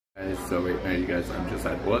So right now, you guys, I'm just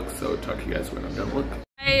at work, so talk to you guys when I'm done work.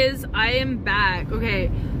 Guys, I am back.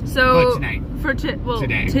 Okay, so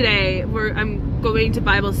today I'm going to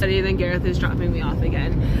Bible study, and then Gareth is dropping me off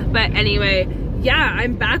again. But anyway, yeah,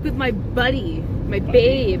 I'm back with my buddy, my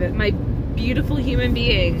babe, my beautiful human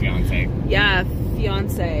being. Fiance. Yeah,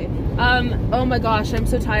 fiance. Oh my gosh, I'm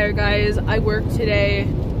so tired, guys. I worked today.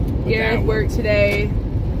 Gareth worked today.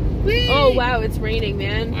 Whee! Oh wow, it's raining,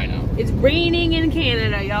 man. I know. It's raining in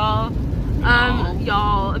Canada, y'all.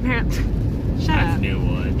 Y'all, apparently. Shut up. New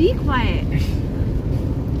one. Be quiet.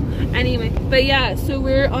 Anyway, but yeah, so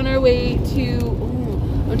we're on our way to.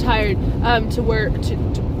 Oh, I'm tired. To work. To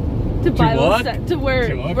Bible study. To work.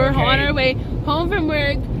 We're on our way home from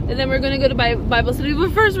work, and then we're gonna go to Bible study.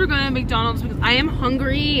 But first, we're going to McDonald's because I am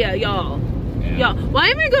hungry, y'all. Yeah. Y'all. Why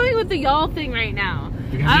am I going with the y'all thing right now?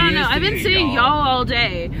 Because I don't know. I've been saying y'all all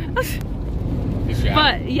day.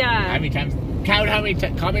 But yeah. How many times? Count how many.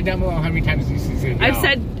 Comment down below how many times you said y'all. I've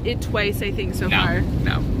said it twice, I think, so far.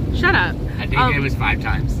 No. Shut up. I think it was 5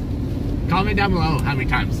 times. Comment down below how many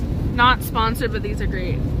times. Not sponsored, but these are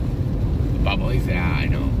great. Bubblies, yeah, I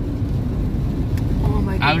know. Oh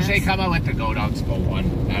my goodness. I would say come out with the Go Dogs Go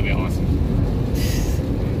one. That'd be awesome.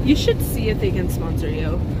 You should see if they can sponsor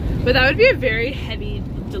you. But that would be a very heavy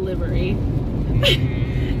delivery.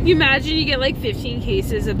 You imagine you get like 15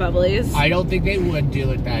 cases of Bubblies. I don't think they would do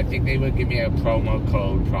like that. I think they would give me a promo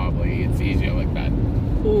code probably. It's easier like that.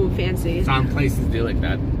 Ooh, fancy. Some places do like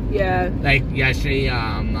that. Yeah. Like yesterday,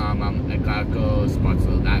 I got go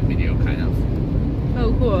sponsor that video kind of.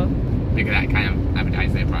 Oh, cool. Because I kind of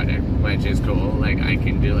advertise their product, which is cool. Like I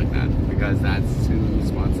can do like that because that's to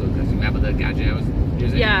sponsor. Because remember the gadget I was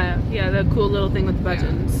using? Yeah, the cool little thing with the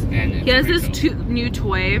buttons. Yeah. And he has this new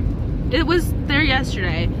toy. It was there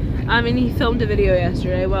yesterday. And he filmed a video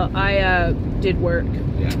yesterday. Well, I did work.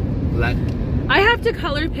 Yeah. I have to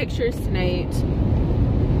color pictures tonight.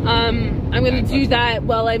 I'm gonna do that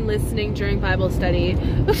while I'm listening during Bible study.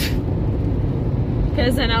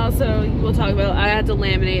 Because then also, we'll talk about, I had to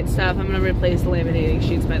laminate stuff. I'm going to replace the laminating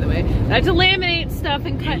sheets, by the way. I had to laminate stuff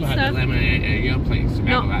and cut stuff. You have to laminate your place,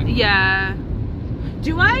 remember that? Yeah.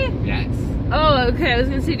 Do I? Yes. Oh, okay. I was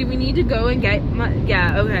going to say, do we need to go and get my,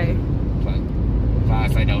 yeah, okay.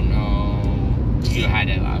 Plus, I don't know. You had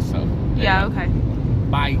it last, so. Yeah, okay.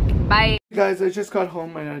 Bye. Bye. Guys, I just got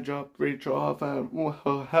home and I dropped Rachel off at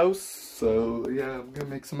her house. So, yeah, I'm going to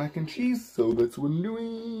make some mac and cheese. So, that's what I'm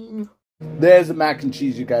doing. There's the mac and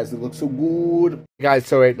cheese, you guys. It looks so good. Guys,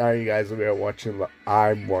 so right now, you guys are watching.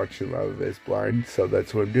 I'm watching Love is Blind, so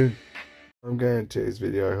that's what I'm doing. I'm going to end today's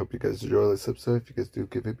video. I hope you guys enjoy this episode. If you guys do,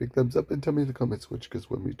 give it a big thumbs up and tell me in the comments what you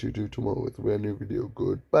guys want me to do tomorrow with a brand new video.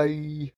 Goodbye.